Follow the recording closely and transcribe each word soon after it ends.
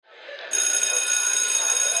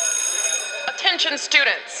Attention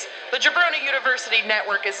students, the Jabroni University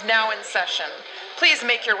Network is now in session. Please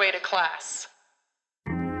make your way to class.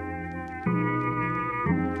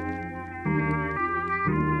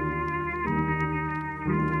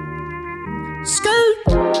 Skirt!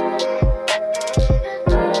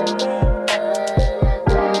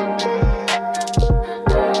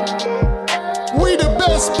 We the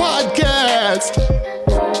best podcast!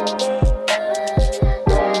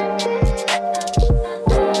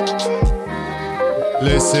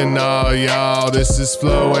 Listen, all y'all, this is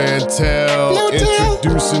Flow and Tell.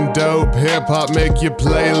 Introducing dope hip-hop, make your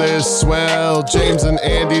playlist swell. James and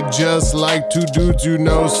Andy just like two dudes you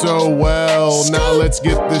know so well. Now let's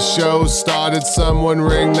get the show started. Someone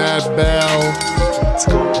ring that bell. Let's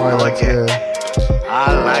go. I like it.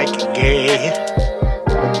 I like it gay.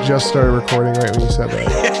 I just started recording right when you said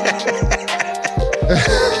that.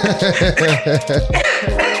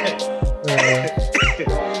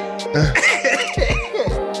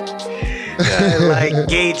 I like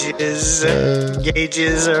gauges.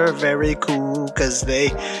 Gauges are very cool because they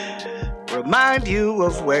remind you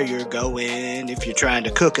of where you're going if you're trying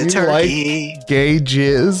to cook a turkey. Like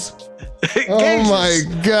gauges? Oh my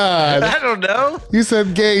God. I don't know. You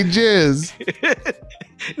said gay jizz.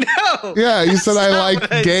 No. Yeah, you said I like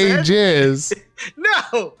gay jizz.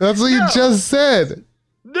 No. That's what you just said.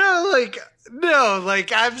 No,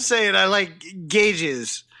 like I'm saying I like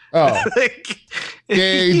gauges. Oh. Like,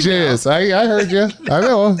 gauges. I heard you. I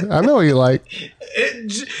know what you like.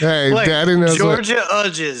 Hey, like Daddy knows Georgia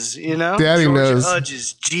Udges, you know? Daddy Georgia knows.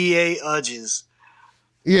 Udges. G.A. Udges.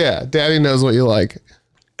 Yeah, Daddy knows what you like.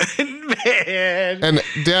 Man. And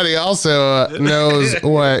Daddy also knows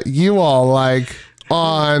what you all like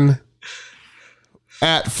on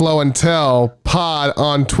at Flow and Tell Pod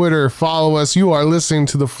on Twitter. Follow us. You are listening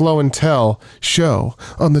to the Flow and Tell show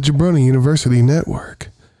on the Jabroni University Network,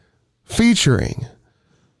 featuring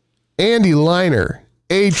Andy Liner,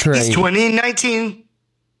 A-Train. It's 2019.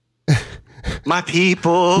 My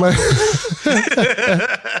people.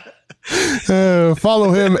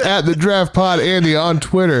 Follow him at the Draft Pod Andy on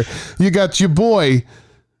Twitter. You got your boy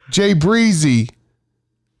Jay Breezy,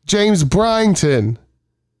 James Bryington,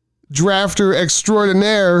 Drafter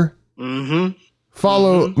Extraordinaire.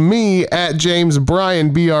 Follow me at James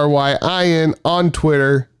Bryan, Bryin on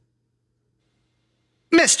Twitter.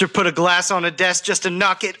 Mr. Put a glass on a desk just to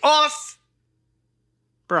knock it off.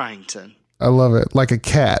 Bryington. I love it. Like a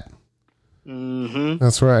cat.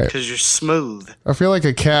 That's right. Because you're smooth. I feel like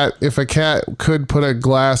if a cat could put a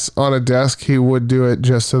glass on a desk, he would do it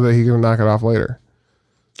just so that he can knock it off later.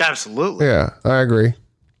 Absolutely. Yeah, I agree.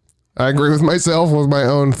 I agree with myself, with my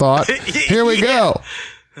own thought. Here we go.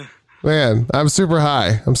 Man, I'm super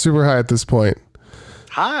high. I'm super high at this point.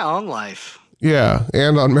 High on life. Yeah,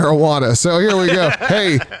 and on marijuana. So here we go.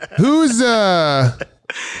 Hey, who's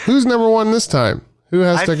number one this time? Who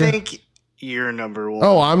has to go? I think you're number one.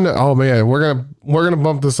 Oh man, we're gonna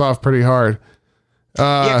bump this off pretty hard.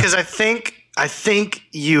 Yeah, because I think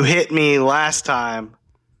you hit me last time.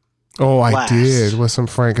 Oh, I did with some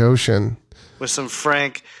Frank Ocean. Yeah,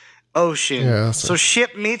 so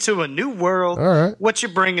ship me to a new world. All right. What you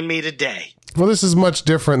bringing me today? Well, this is much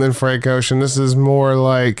different than Frank Ocean. This is more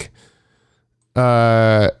like,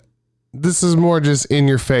 this is more just in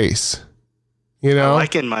your face. You know, I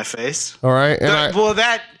like in my face. All right, and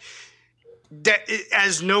that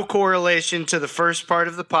has no correlation to the first part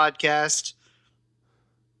of the podcast.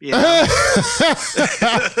 Yeah.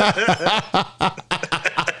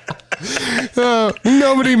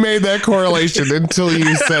 Nobody made that correlation until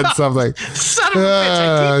you said something. Son of a bitch,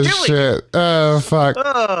 I keep doing shit. Oh, fuck.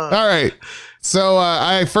 All right. So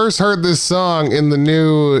I first heard this song in the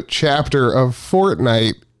new chapter of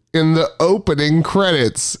Fortnite in the opening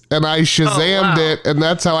credits, and I Shazammed it, and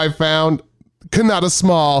that's how I found Kanata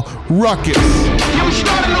Small Ruckus.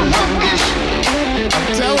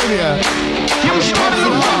 I'm telling you.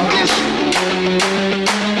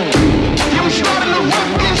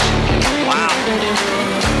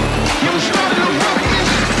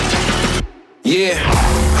 Yeah,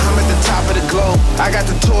 I'm at the top of the globe. I got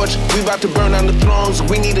the torch. We about to burn down the thrones.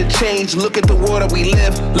 We need a change. Look at the world that we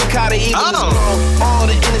live. Look how the evil is gone. All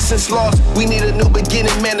the innocence lost. We need a new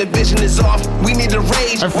beginning. Man, the vision is off. We need to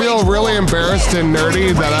rage. I feel really embarrassed and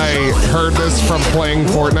nerdy that I heard this from playing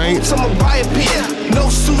Fortnite. Someone buy a beer. No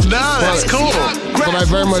suit. No, that's cool. But I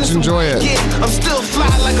very much enjoy it. Yeah, I'm still fly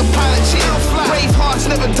like a pilot. Brave hearts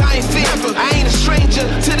never die in fear. I ain't a stranger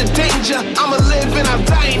to the danger. I'ma live and I'm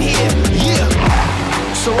dying here. Yeah.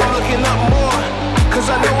 So I'm looking up more, cause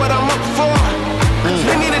I know what I'm up for.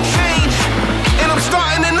 We need a change, and I'm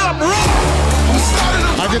starting an uproar.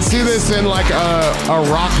 I could could see this in like a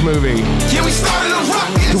rock movie. Yeah, we started a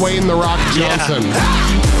rocket. Dwayne the Rock Johnson.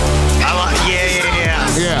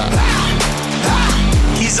 Yeah.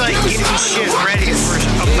 He's like getting shit ready for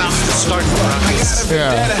about to start the ruckus.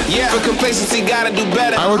 Yeah. For complacency, gotta do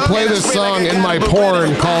better. I would play this song in my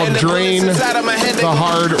porn called Drain the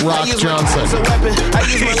Hard Rock Johnson.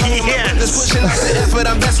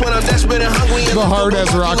 The Hard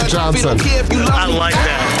as Rock Johnson. I like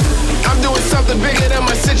that. I'm doing something bigger than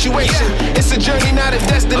my situation. It's a journey, not a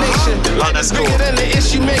destination. Oh, that's cool. Bigger than the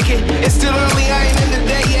issue making. It's still early, I ain't in the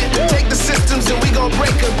day yet. Take the systems and we gon'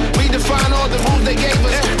 break them. Redefine all the rules they gave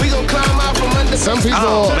us. We gon' climb out from under. Some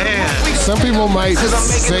people might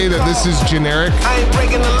say that this is generic, I ain't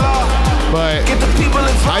breaking the law. but Get the people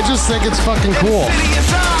involved. I just think it's fucking cool. City is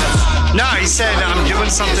ours. No, he said I'm doing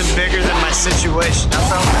something bigger than my situation. I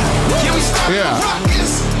felt that. Yeah, we started Yeah. the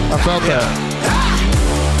ruckus. I felt that.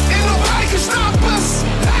 Ain't nobody can stop us.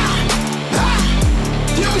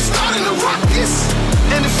 Yeah, we started the ruckus.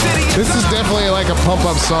 And the city is This is definitely like a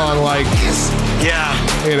pump-up song, like, Yeah.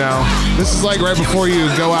 you know, this is like right before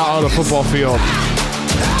you go out on a football field.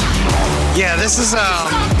 Yeah, this is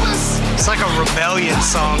it's like a rebellion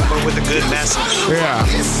song, but with a good message. Yeah.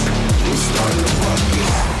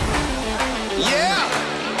 Yeah.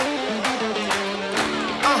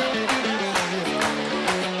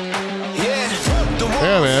 Yeah. The walls,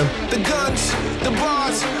 Yeah, man. the guns, the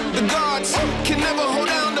bars, the guards can never hold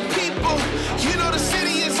down the people. You know the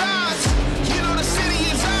city is ours. You know the city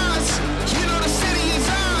is ours. You know the city is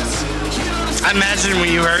ours. You know the city I imagine when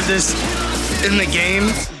you heard this in the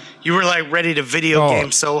game, you were like ready to video Oh.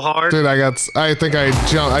 game so hard. Dude, I think I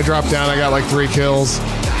dropped down, I got like 3 kills.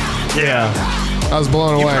 Yeah. I was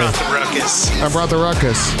blown You away. brought the ruckus. I brought the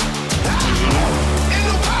ruckus. Ain't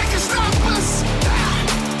nobody can stop us.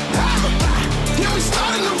 Yeah, we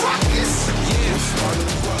started the ruckus. Yeah, started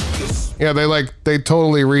the ruckus. Yeah, they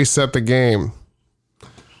totally reset the game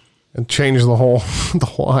and changed the whole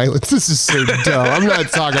island. This is so dumb. I'm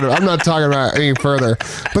not talking about any further.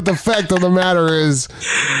 But the fact of the matter is,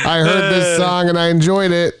 I heard this song and I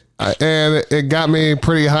enjoyed it, and it got me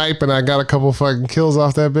pretty hype, and I got a couple fucking kills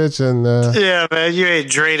off that bitch. And Yeah, man, you ain't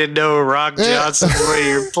draining no Rock Johnson when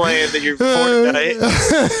you're playing your Fortnite.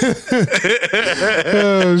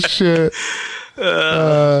 oh shit.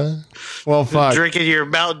 Well, fuck. Drinking your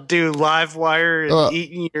Mountain Dew Live Wire and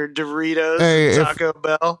eating your Doritos Hey, and Taco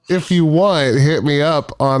Bell. If you want, hit me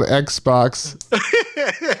up on Xbox.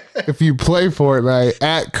 If you play Fortnite,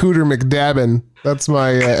 at Cooter McDabbin. That's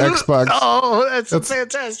my Xbox. Oh, that's a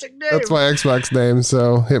fantastic name. That's my Xbox name,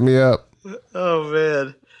 so hit me up. Oh,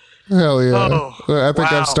 man. Hell yeah. Oh, I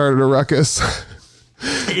think wow. I've started a ruckus.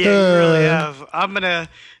 Yeah, you really have.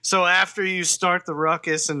 So after you start the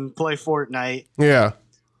ruckus and play Fortnite, Yeah.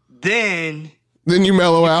 then Then you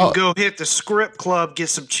mellow you out. go hit the Script Club, get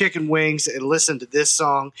some chicken wings, and listen to this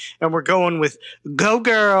song. And we're going with Go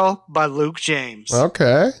Girl by Luke James.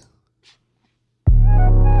 Okay.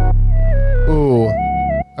 Ooh.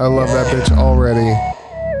 I love that bitch already.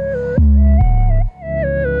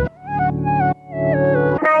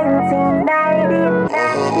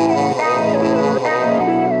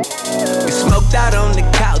 We smoked out on the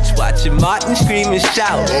couch, watching Martin scream and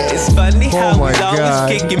shout. It's funny how my he's God.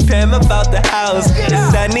 always kicking Pam about the house. It's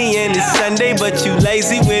sunny and it's Sunday, but you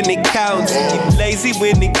lazy when it counts. You lazy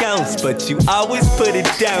when it counts, but you always put it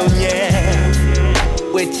down,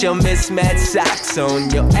 yeah. With your mismatched socks on,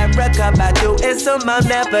 your Erica Badu is on my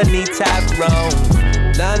never need Tyrone.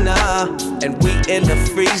 Nah, and we in the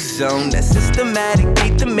free zone. That systematic,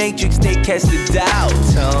 beat the matrix, they catch the dial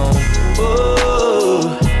tone.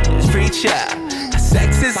 Ooh, it's preacher.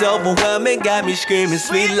 Sex is overwhelming, got me screaming,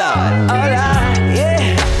 sweet Lord. Oh Lord,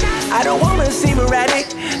 yeah. I don't wanna seem erratic,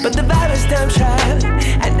 but the vibe is damn tried,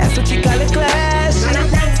 and that's what you call a class.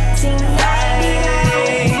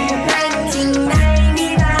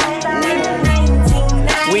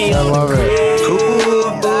 We I love it.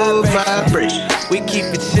 cool vibration. We keep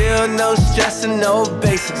it chill, no stress and no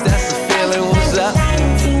basics. That's the feeling. What's up?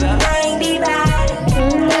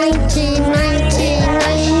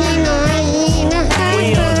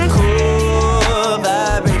 We on cool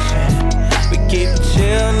vibration. We keep it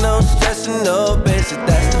chill, no stress and no basics.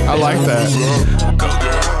 That's the I like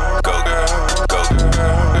that.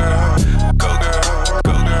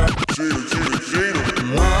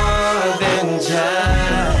 more than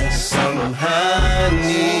just some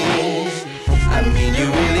honey. I mean, you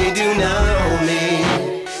really do know me.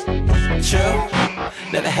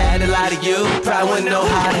 True, never had trying to lie to you. Probably wouldn't know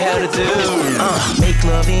how the hell to do. Make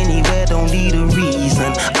love anywhere, don't need a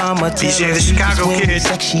reason. I'ma tell DJ the Chicago Kid.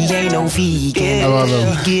 Like she ain't no vegan. I love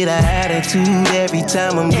him. She get an attitude every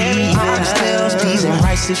time I'm leaving. Smells peas and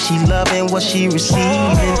rice if she loving what she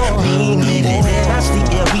receiving. Me leaving and I sleep,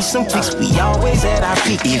 yeah, we some freaks. We always at our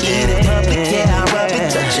peak. Even in public, yeah, I rub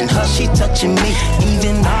it. Touching her, she touching me.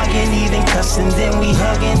 Even arguing, even cussing. Then we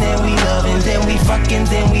hugging, then we loving. Then we fucking,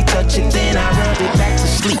 then we touch it. Then I rub it back to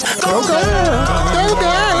sleep. Go girl, go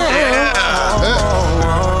girl. Yeah.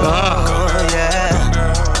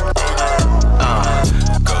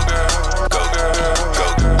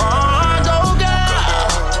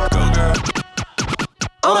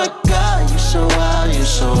 Oh my God, you so wild, you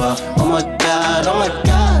so wild. Oh my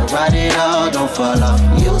God, ride it all, don't fall off.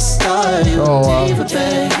 You a star, you a diva,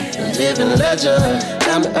 babe. A living legend,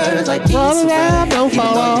 down to earth like these. Don't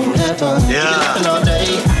fall off. Yeah. All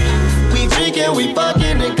day. We drinking, we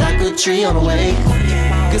bucking, and got good tree on the way.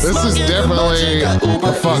 This is definitely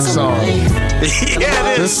a fuck song.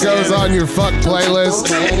 Yeah, it is. This goes on your fuck playlist,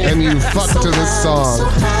 and you fuck to this song.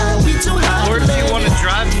 Or if you want to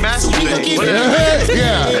drive and masturbate.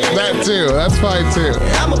 Yeah, that too. That's fine too.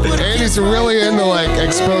 Andy's really into like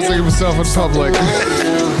exposing himself in public.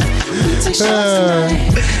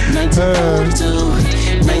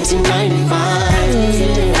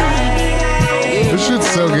 This shit's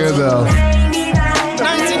so good though.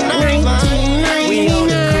 We on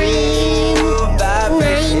the cream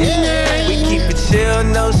vibration. We keep it chill,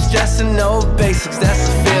 no stressing, no basics. That's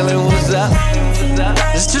the feeling. What's up?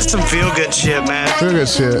 It's just some feel good shit, man. Feel good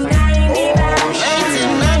shit. I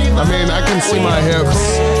mean, I can see my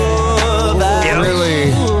hips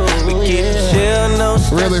really, We keep it chill, no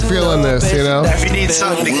stressing, really feeling this, you know? If you need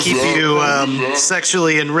something to keep you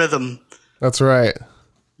sexually in rhythm, That's right.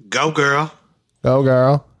 go girl. Oh,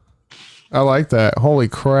 girl. I like that. Holy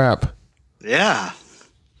crap. Yeah.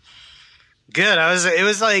 Good. It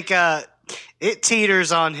was like it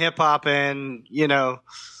teeters on hip hop and, you know,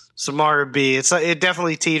 some R&B. It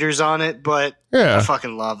definitely teeters on it, but Yeah. I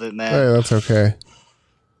fucking love it, man. Hey, that's okay.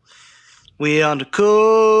 We on the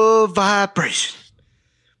cool vibration.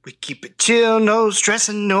 We keep it chill, no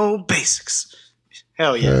stressing, no basics.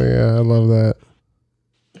 Hell yeah. Oh, yeah. I love that.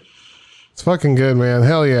 It's fucking good, man.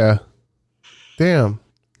 Hell yeah. Damn.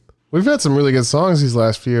 We've had some really good songs these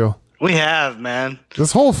last few. We have, man.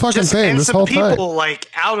 This whole fucking thing, and this some whole people time. like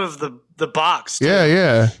out of the box. Too. Yeah,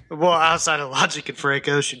 yeah. Well, outside of Logic and Frank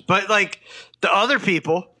Ocean, but like the other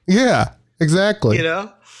people, Yeah, exactly. you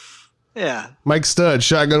know, yeah. Mike Stud,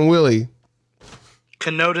 Shotgun Willie,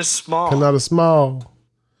 Kenoda Small, Kanata Small.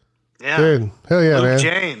 yeah. Dude, hell yeah, Luke man.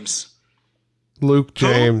 James, Luke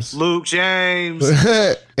James. Luke James,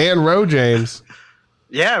 And Ro James.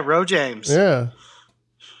 yeah, Ro James, Yeah.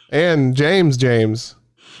 And James.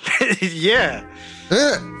 yeah.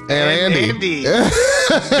 And Andy. Andy.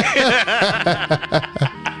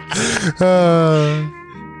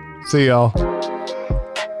 See y'all.